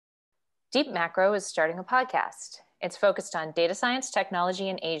Deep Macro is starting a podcast. It's focused on data science technology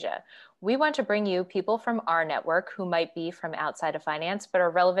in Asia. We want to bring you people from our network who might be from outside of finance but are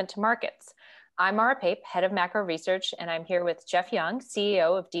relevant to markets. I'm Mara Pape, head of macro research, and I'm here with Jeff Young,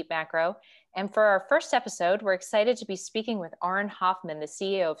 CEO of Deep Macro. And for our first episode, we're excited to be speaking with Oren Hoffman, the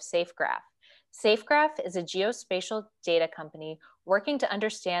CEO of SafeGraph. SafeGraph is a geospatial data company working to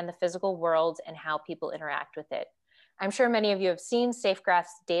understand the physical world and how people interact with it. I'm sure many of you have seen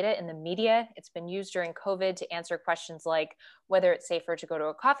SafeGraph's data in the media. It's been used during COVID to answer questions like whether it's safer to go to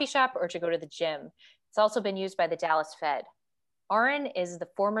a coffee shop or to go to the gym. It's also been used by the Dallas Fed. Oren is the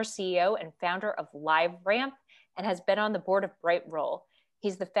former CEO and founder of LiveRamp and has been on the board of Brightroll.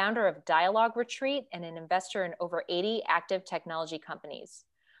 He's the founder of Dialogue Retreat and an investor in over 80 active technology companies.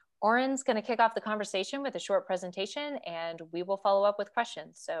 Oren's going to kick off the conversation with a short presentation, and we will follow up with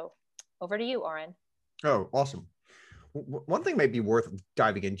questions. So over to you, Oren. Oh, awesome. One thing might be worth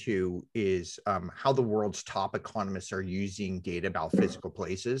diving into is how the world's top economists are using data about physical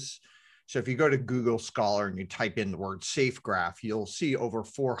places. So if you go to Google Scholar and you type in the word SafeGraph, you'll see over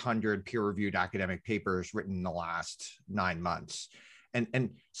 400 peer-reviewed academic papers written in the last 9 months.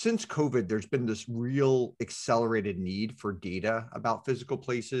 And since COVID, there's been this real accelerated need for data about physical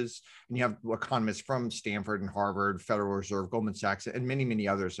places. And you have economists from Stanford and Harvard, Federal Reserve, Goldman Sachs, and many, many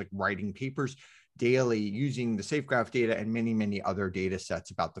others like writing papers daily using the SafeGraph data and many, many other data sets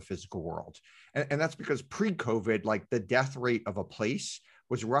about the physical world. And that's because pre-COVID, like the death rate of a place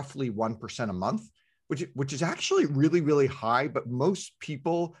was roughly 1% a month, which is actually really, really high, but most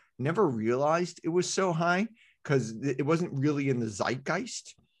people never realized it was so high because it wasn't really in the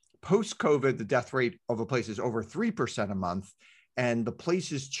zeitgeist. Post-COVID, the death rate of a place is over 3% a month, and the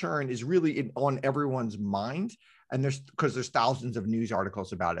place's churn is really on everyone's mind. And there's thousands of news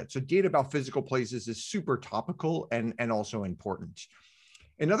articles about it. So data about physical places is super topical and also important.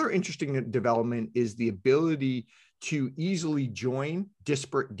 Another interesting development is the ability to easily join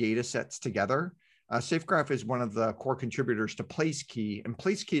disparate data sets together. SafeGraph is one of the core contributors to PlaceKey, and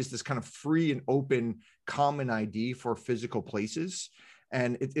PlaceKey is this kind of free and open common ID for physical places.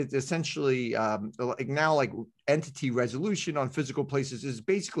 And it's essentially now entity resolution on physical places is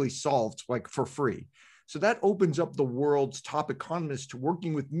basically solved for free. So that opens up the world's top economists to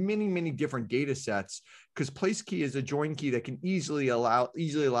working with many, many different data sets, because PlaceKey is a join key that can easily allows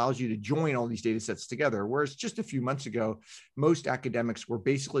you to join all these data sets together. Whereas just a few months ago, most academics were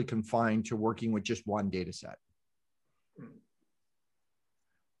basically confined to working with just one data set.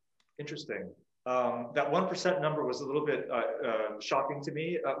 Interesting. That 1% number was a little bit shocking to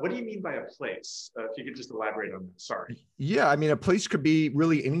me. What do you mean by a place? If you could just elaborate on that, sorry. Yeah, I mean, a place could be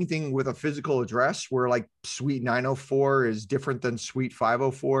really anything with a physical address where like Suite 904 is different than Suite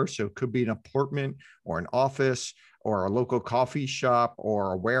 504. So it could be an apartment or an office or a local coffee shop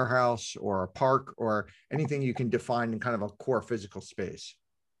or a warehouse or a park or anything you can define in kind of a core physical space.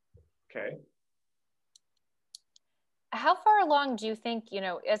 Okay. How far along do you think,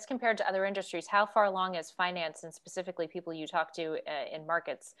 as compared to other industries, how far along is finance and specifically people you talk to in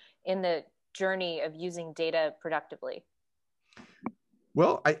markets in the journey of using data productively?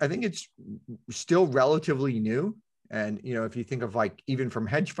 Well, I think it's still relatively new. And, if you think of even from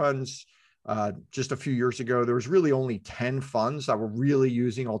hedge funds, just a few years ago, there was really only 10 funds that were really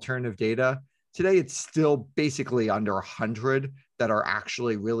using alternative data. Today, it's still basically under 100 that are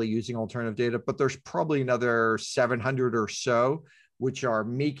actually really using alternative data, but there's probably another 700 or so which are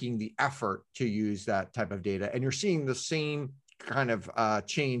making the effort to use that type of data. And you're seeing the same kind of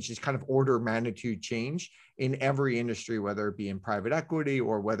change, this kind of order of magnitude change in every industry, whether it be in private equity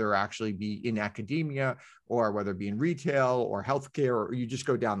or whether it actually be in academia or whether it be in retail or healthcare, or you just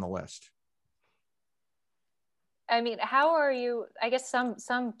go down the list. I mean, how are you? I guess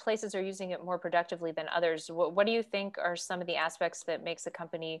some places are using it more productively than others. What do you think are some of the aspects that makes a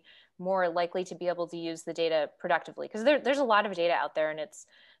company more likely to be able to use the data productively? Because there's a lot of data out there, and it's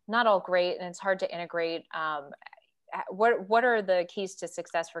not all great, and it's hard to integrate. What are the keys to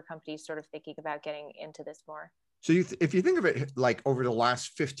success for companies sort of thinking about getting into this more? So if you think of it like over the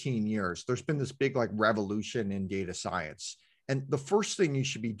last 15 years, there's been this big revolution in data science. And the first thing you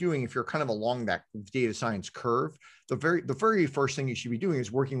should be doing, if you're kind of along that data science curve, the very first thing you should be doing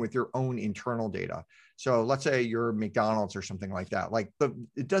is working with your own internal data. So let's say you're McDonald's or something like that.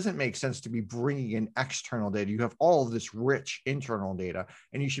 It doesn't make sense to be bringing in external data. You have all of this rich internal data,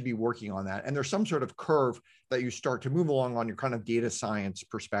 and you should be working on that. And there's some sort of curve that you start to move along on your kind of data science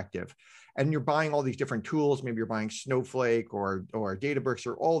perspective. And you're buying all these different tools. Maybe you're buying Snowflake or Databricks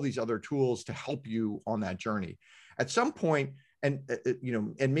or all these other tools to help you on that journey. At some point, And,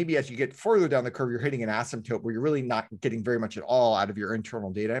 and maybe as you get further down the curve, you're hitting an asymptote where you're really not getting very much at all out of your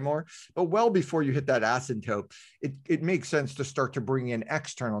internal data anymore. But well before you hit that asymptote, it makes sense to start to bring in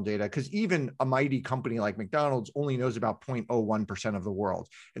external data, because even a mighty company like McDonald's only knows about 0.01% of the world.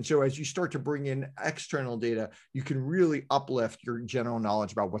 And so as you start to bring in external data, you can really uplift your general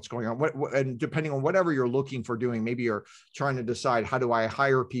knowledge about what's going on. And depending on whatever you're looking for doing, maybe you're trying to decide, how do I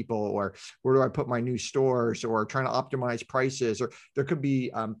hire people, or where do I put my new stores, or trying to optimize prices, or there could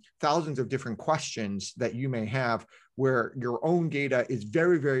be thousands of different questions that you may have where your own data is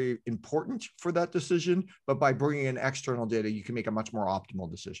very, very important for that decision. But by bringing in external data, you can make a much more optimal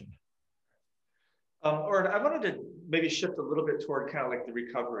decision. Or I wanted to maybe shift a little bit toward kind of like the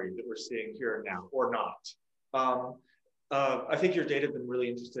recovery that we're seeing here and now, or not. I think your data has been really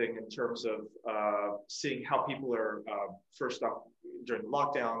interesting in terms of seeing how people are, first off, during the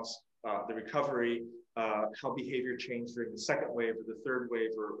lockdowns, the recovery, how behavior changed during the second wave or the third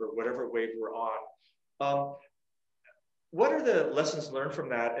wave, or whatever wave we're on. What are the lessons learned from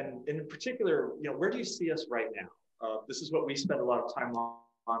that? And in particular, where do you see us right now? This is what we spend a lot of time on.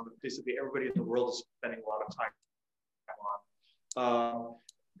 Basically, everybody in the world is spending a lot of time on.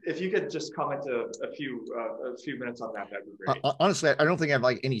 If you could just comment a few minutes on that, that'd be great. Honestly, I don't think I have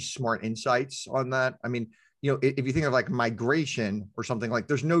like any smart insights on that. I mean, if you think of like migration or something, like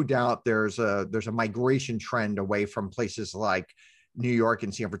there's no doubt there's a migration trend away from places like New York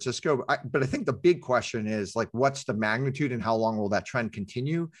and San Francisco. But I think the big question is like, what's the magnitude and how long will that trend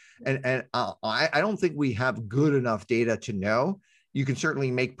continue? And I don't think we have good enough data to know. You can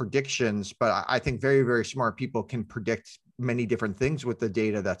certainly make predictions, but I think very, very smart people can predict many different things with the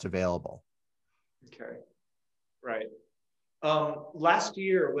data that's available. Okay, right. Last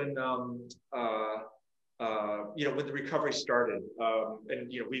year, when when the recovery started,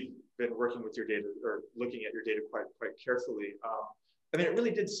 and we've been working with your data, or looking at your data quite carefully. I mean, it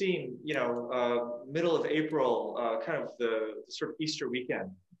really did seem, middle of April, kind of the sort of Easter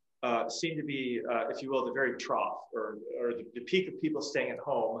weekend, seemed to be, if you will, the very trough, or the peak of people staying at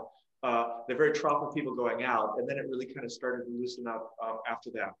home, the very trough of people going out, and then it really kind of started to loosen up after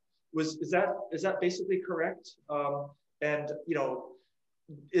that. Is that basically correct? And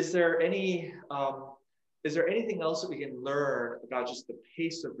is there anything else that we can learn about just the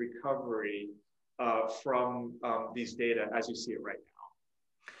pace of recovery from these data as you see it right now?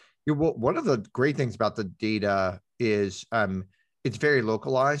 Yeah, well, one of the great things about the data is it's very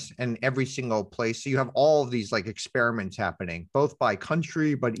localized, and every single place. So you have all of these like experiments happening, both by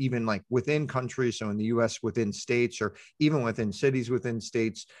country, but even like within countries. So in the US, within states, or even within cities within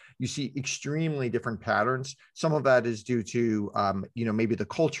states, you see extremely different patterns. Some of that is due to, maybe the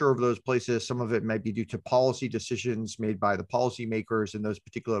culture of those places. Some of it might be due to policy decisions made by the policymakers in those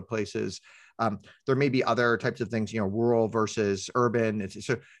particular places. There may be other types of things, rural versus urban.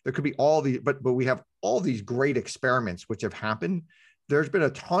 So there could be all these, but we have all these great experiments which have happened. There's been a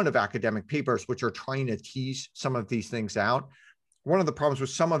ton of academic papers which are trying to tease some of these things out. One of the problems with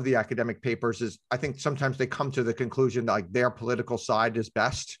some of the academic papers is I think sometimes they come to the conclusion that like their political side is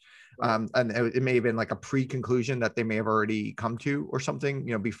best. And it may have been like a pre-conclusion that they may have already come to or something,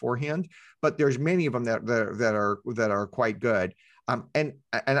 beforehand. But there's many of them that are quite good. And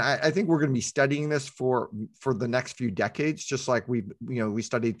I think we're going to be studying this for the next few decades, just like we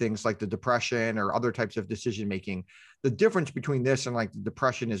studied things like the Depression or other types of decision making. The difference between this and like the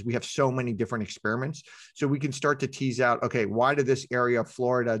Depression is we have so many different experiments, so we can start to tease out, okay, why did this area of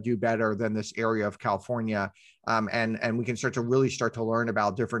Florida do better than this area of California? And we can start to learn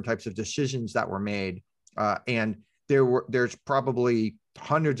about different types of decisions that were made. And there's probably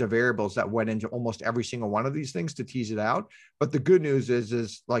hundreds of variables that went into almost every single one of these things to tease it out. But the good news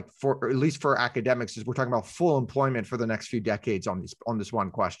is like, for at least for academics, is we're talking about full employment for the next few decades on this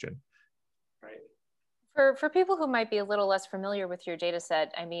one question. For people who might be a little less familiar with your data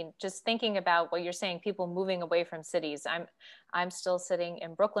set, I mean, just thinking about what you're saying, people moving away from cities. I'm still sitting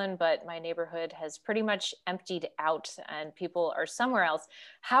in Brooklyn, but my neighborhood has pretty much emptied out and people are somewhere else.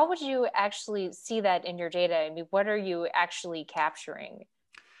 How would you actually see that in your data? I mean, what are you actually capturing?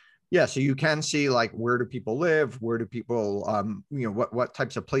 Yeah, so you can see like, where do people live? Where do people, what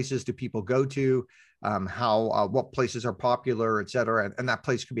types of places do people go to? What places are popular, et cetera. And that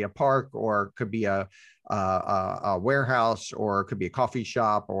place could be a park, or could be a warehouse, or it could be a coffee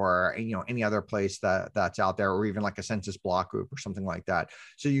shop, or any other place that's out there, or even like a census block group or something like that.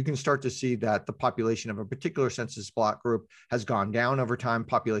 So you can start to see that the population of a particular census block group has gone down over time.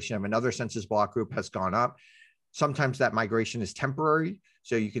 Population of another census block group has gone up. Sometimes that migration is temporary.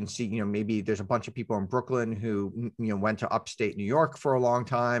 So you can see, maybe there's a bunch of people in Brooklyn who, went to upstate New York for a long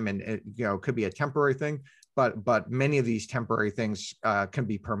time, and it, could be a temporary thing. but many of these temporary things can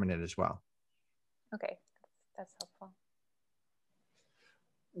be permanent as well. Okay, that's helpful.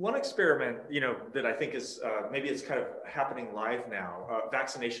 One experiment, that I think is maybe it's kind of happening live now.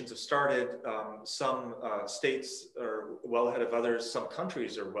 Vaccinations have started. Some states are well ahead of others. Some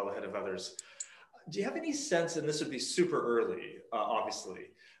countries are well ahead of others. Do you have any sense, and this would be super early, obviously,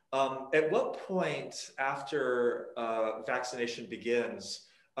 at what point after vaccination begins,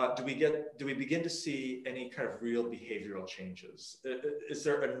 do we begin to see any kind of real behavioral changes? Is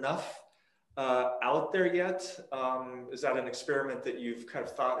there enough out there yet? Is that an experiment that you've kind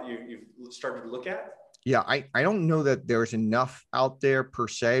of thought you've started to look at? Yeah, I don't know that there's enough out there per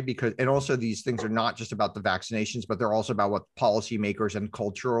se, because, and also these things are not just about the vaccinations, but they're also about what policymakers and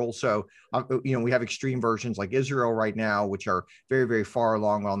cultural. So, we have extreme versions like Israel right now, which are very, very far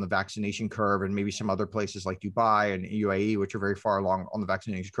along on the vaccination curve, and maybe some other places like Dubai and UAE, which are very far along on the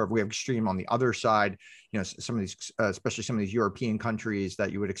vaccination curve. We have extreme on the other side, some of these, especially some of these European countries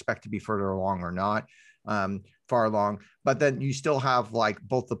that you would expect to be further along or not. Far along, but then you still have like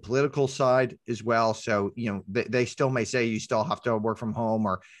both the political side as well. So, they still may say you still have to work from home,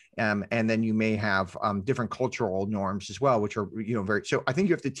 or, and then you may have different cultural norms as well, which are, very, so I think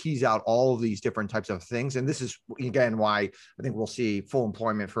you have to tease out all of these different types of things. And this is, again, why I think we'll see full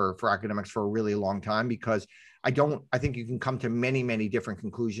employment for academics for a really long time, because I think you can come to many, many different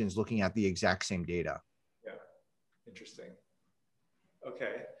conclusions looking at the exact same data. Yeah, interesting.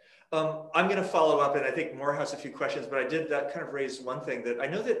 Okay. I'm going to follow up, and I think Moore has a few questions, but that kind of raised one thing that I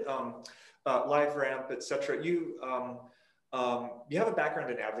know that LiveRamp, et cetera, you have a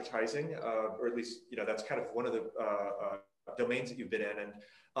background in advertising, or at least, that's kind of one of the domains that you've been in.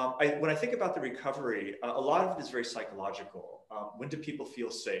 And when I think about the recovery, a lot of it is very psychological. When do people feel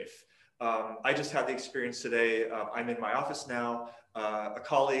safe? I just had the experience today. I'm in my office now. A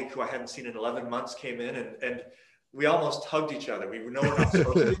colleague who I hadn't seen in 11 months came in, and we almost hugged each other. We know we're not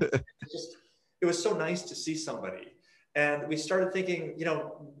supposed to. It was so nice to see somebody. And we started thinking,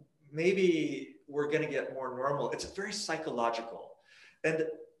 maybe we're going to get more normal. It's very psychological. And,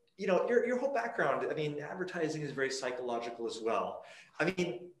 your whole background, advertising is very psychological as well.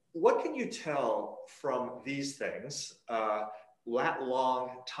 What can you tell from these things,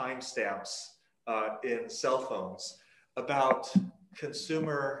 lat-long timestamps in cell phones, about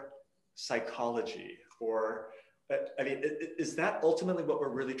consumer psychology? Or is that ultimately what we're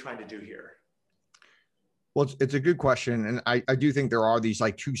really trying to do here? Well, it's a good question. And I do think there are these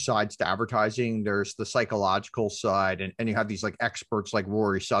like two sides to advertising. There's the psychological side, and you have these like experts like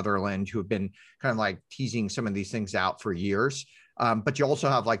Rory Sutherland, who have been kind of like teasing some of these things out for years. But you also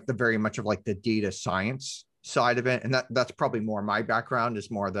have like the very much of like the data science side of it. And that's probably more my background,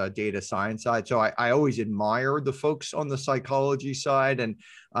 is more the data science side. So I always admire the folks on the psychology side, and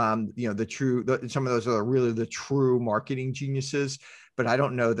some of those are really the true marketing geniuses. But I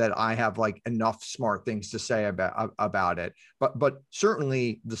don't know that I have like enough smart things to say about it. But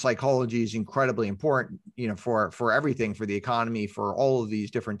certainly the psychology is incredibly important, for everything, for the economy, for all of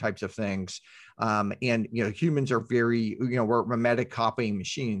these different types of things. And humans are very, we're mimetic copying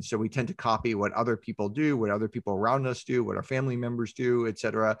machines, so we tend to copy what other people do, what other people around us do, what our family members do, et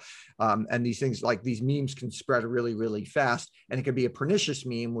cetera. And these things, like these memes, can spread really, really fast, and it could be a pernicious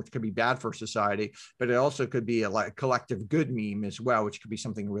meme, which could be bad for society, but it also could be a collective good meme as well, which could be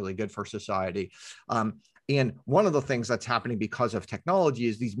something really good for society. And one of the things that's happening because of technology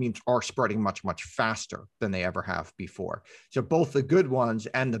is these memes are spreading much, much faster than they ever have before. So both the good ones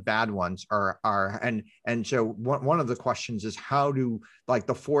and the bad ones are and so one of the questions is, how do like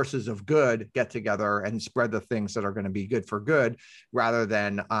the forces of good get together and spread the things that are going to be good for good, rather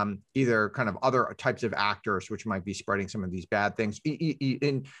than either kind of other types of actors which might be spreading some of these bad things.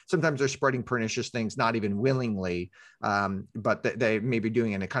 And sometimes they're spreading pernicious things not even willingly, but they may be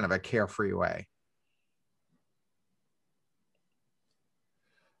doing it in a kind of a carefree way.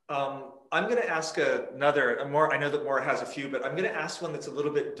 I'm going to ask another, I know that Maura has a few, but I'm going to ask one that's a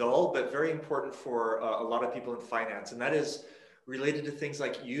little bit dull, but very important for a lot of people in finance. And that is related to things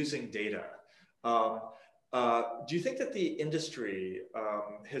like using data. Do you think that the industry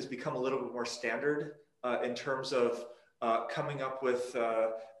has become a little bit more standard in terms of coming up with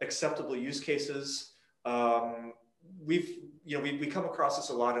acceptable use cases? We come across this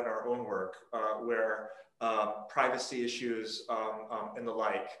a lot in our own work, where privacy issues and the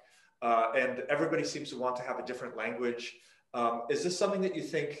like, and everybody seems to want to have a different language. Is this something that you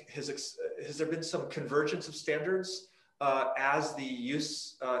think has there been some convergence of standards as the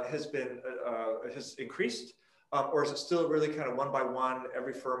use has increased, or is it still really kind of one by one?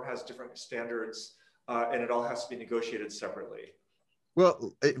 Every firm has different standards, and it all has to be negotiated separately.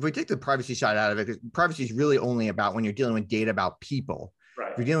 Well, if we take the privacy side out of it, 'cause privacy is really only about when you're dealing with data about people.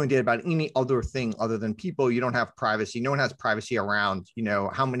 Right. If you're dealing with data about any other thing other than people, you don't have privacy. No one has privacy around,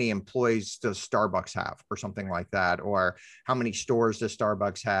 how many employees does Starbucks have or something like that, or how many stores does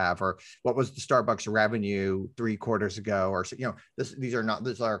Starbucks have, or what was the Starbucks revenue 3 quarters ago, or these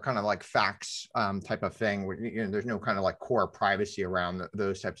are kind of like facts type of thing where there's no kind of like core privacy around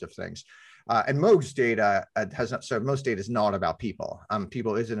those types of things. And most data most data is not about people.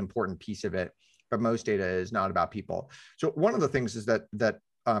 People is an important piece of it, but most data is not about people. So one of the things is that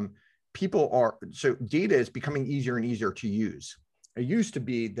data is becoming easier and easier to use. It used to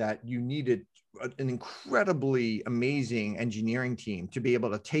be that you needed an incredibly amazing engineering team to be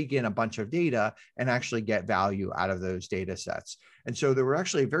able to take in a bunch of data and actually get value out of those data sets. And so there were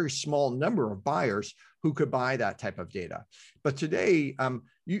actually a very small number of buyers who could buy that type of data. But today,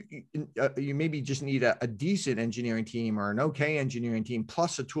 you maybe just need a decent engineering team or an okay engineering team,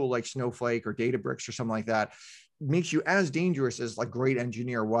 plus a tool like Snowflake or Databricks or something like that. Makes you as dangerous as like great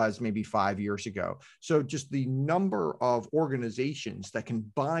engineer was maybe 5 years ago. So just the number of organizations that can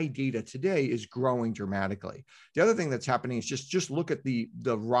buy data today is growing dramatically. The other thing that's happening is just look at the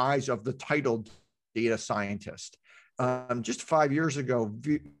rise of the titled data scientist. Just 5 years ago,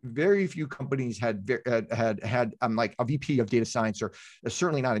 very few companies had like a VP of data science, or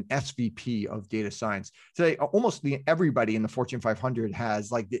certainly not an SVP of data science. Today, almost everybody in the Fortune 500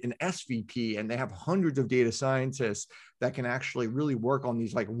 has like an SVP, and they have hundreds of data scientists that can actually really work on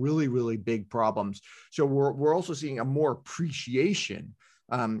these like really, really big problems. So we're also seeing a more appreciation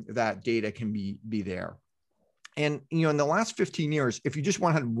that data can be there. And in the last 15 years, if you just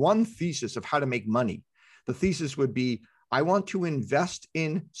had one thesis of how to make money, the thesis would be, I want to invest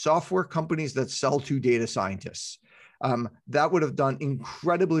in software companies that sell to data scientists. That would have done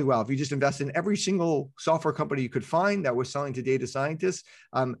incredibly well. If you just invest in every single software company you could find that was selling to data scientists,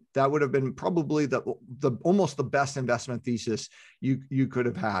 that would have been probably almost the best investment thesis you could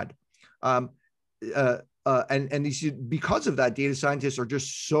have had. And because of that, data scientists are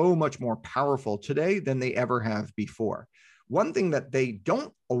just so much more powerful today than they ever have before. One thing that they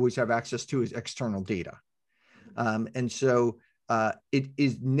don't always have access to is external data. And so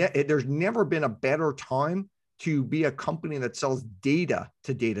there's never been a better time to be a company that sells data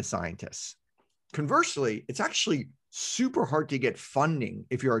to data scientists. Conversely, it's actually super hard to get funding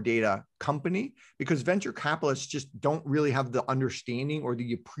if you're a data company, because venture capitalists just don't really have the understanding or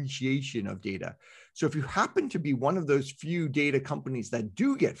the appreciation of data. So if you happen to be one of those few data companies that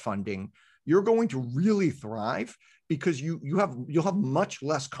do get funding, you're going to really thrive, because you'll have much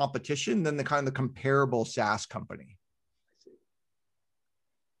less competition than the kind of the comparable SaaS company.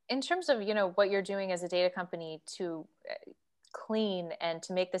 In terms of what you're doing as a data company to clean and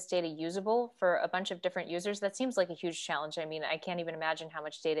to make this data usable for a bunch of different users, that seems like a huge challenge. I mean, I can't even imagine how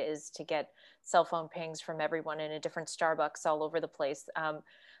much data is to get cell phone pings from everyone in a different Starbucks all over the place.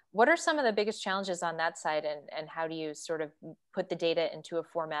 What are some of the biggest challenges on that side, and how do you sort of put the data into a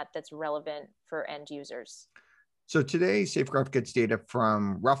format that's relevant for end users? So today, Safegraph gets data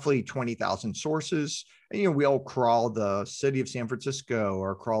from roughly 20,000 sources. And, we all crawl the city of San Francisco,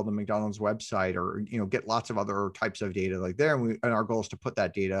 or crawl the McDonald's website, or, get lots of other types of data like there. And our goal is to put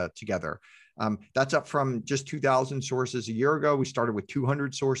that data together. That's up from just 2,000 sources a year ago. We started with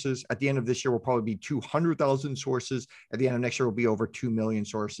 200 sources. At the end of this year, we'll probably be 200,000 sources. At the end of next year, we'll be over 2 million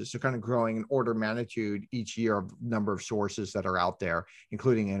sources. So kind of growing in order of magnitude each year of number of sources that are out there,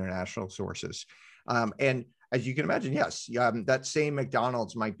 including international sources. And as you can imagine, yes, that same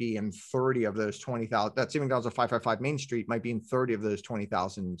McDonald's might be in 30 of those 20,000. That same McDonald's at 555 Main Street might be in 30 of those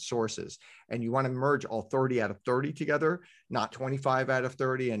 20,000 sources. And you want to merge all 30 out of 30 together, not 25 out of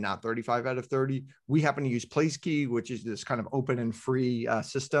 30 and not 35 out of 30. We happen to use Placekey, which is this kind of open and free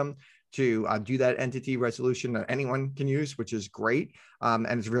system to do that entity resolution that anyone can use, which is great. And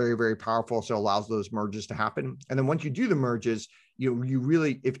it's very, very powerful. So it allows those merges to happen. And then once you do the merges, you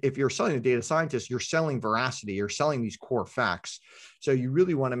really, if you're selling a data scientist, you're selling veracity, you're selling these core facts. So you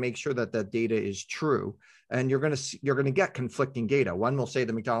really want to make sure that that data is true. And you're going to get conflicting data. One will say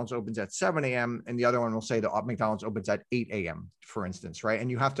the McDonald's opens at 7 a.m. and the other one will say the McDonald's opens at 8 a.m., for instance, right? And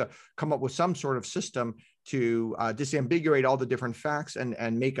you have to come up with some sort of system to disambiguate all the different facts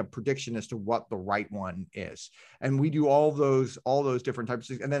and make a prediction as to what the right one is. And we do all those different types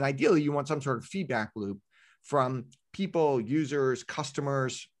of things. And then ideally, you want some sort of feedback loop from people, users,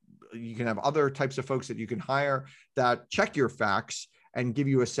 customers. You can have other types of folks that you can hire that check your facts and give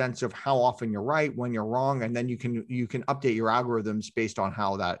you a sense of how often you're right, when you're wrong, and then you can update your algorithms based on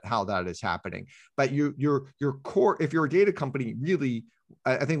how that is happening. But your core, if you're a data company, really,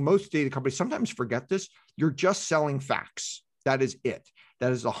 I think most data companies sometimes forget this. You're just selling facts. That is it.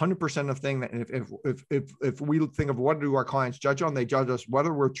 That is 100% of thing that if we think of what do our clients judge on, they judge us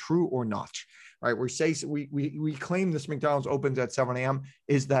whether we're true or not, right? We claim this McDonald's opens at 7 a.m.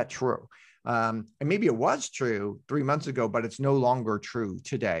 Is that true? And maybe it was true 3 months ago, but it's no longer true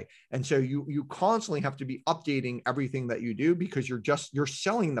today. And so you constantly have to be updating everything that you do, because you're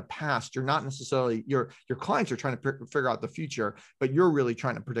selling the past. You're not necessarily, your clients are trying to figure out the future, but you're really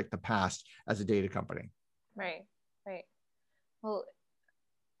trying to predict the past as a data company. Right. Well,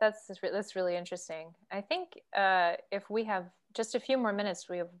 that's really interesting. I think if we have just a few more minutes,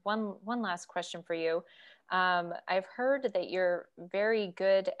 we have one last question for you. I've heard that you're very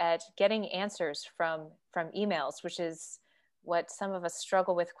good at getting answers from emails, which is what some of us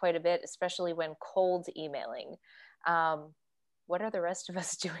struggle with quite a bit, especially when cold emailing. What are the rest of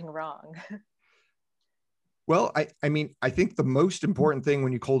us doing wrong? Well, I mean, I think the most important thing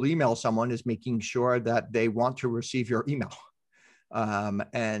when you cold email someone is making sure that they want to receive your email.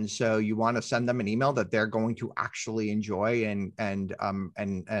 And so you want to send them an email that they're going to actually enjoy and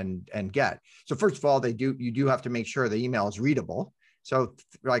get. So first of all, you do have to make sure the email is readable. So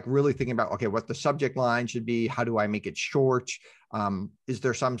like really thinking about, okay, what the subject line should be, how do I make it short? Is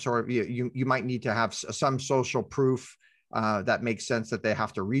there some sort of, you might need to have some social proof that makes sense, that they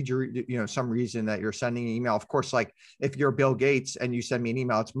have to read your, some reason that you're sending an email. Of course, like if you're Bill Gates and you send me an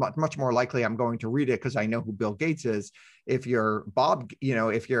email, it's much more likely I'm going to read it because I know who Bill Gates is. If you're Bob,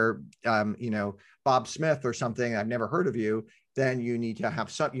 if you're, Bob Smith or something, I've never heard of you, then you need to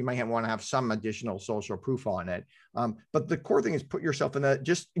have you might want to have some additional social proof on it. But the core thing is put yourself in that,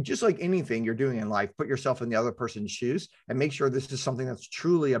 just like anything you're doing in life, put yourself in the other person's shoes and make sure this is something that's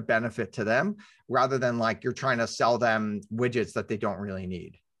truly a benefit to them, rather than like you're trying to sell them widgets that they don't really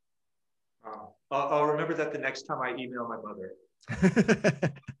need. I'll remember that the next time I email my mother.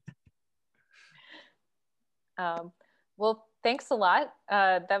 Well, thanks a lot.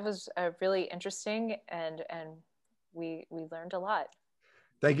 That was really interesting, and we learned a lot.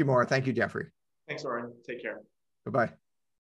 Thank you, Maura. Thank you, Jeffrey. Thanks, Oren. Take care. Bye-bye.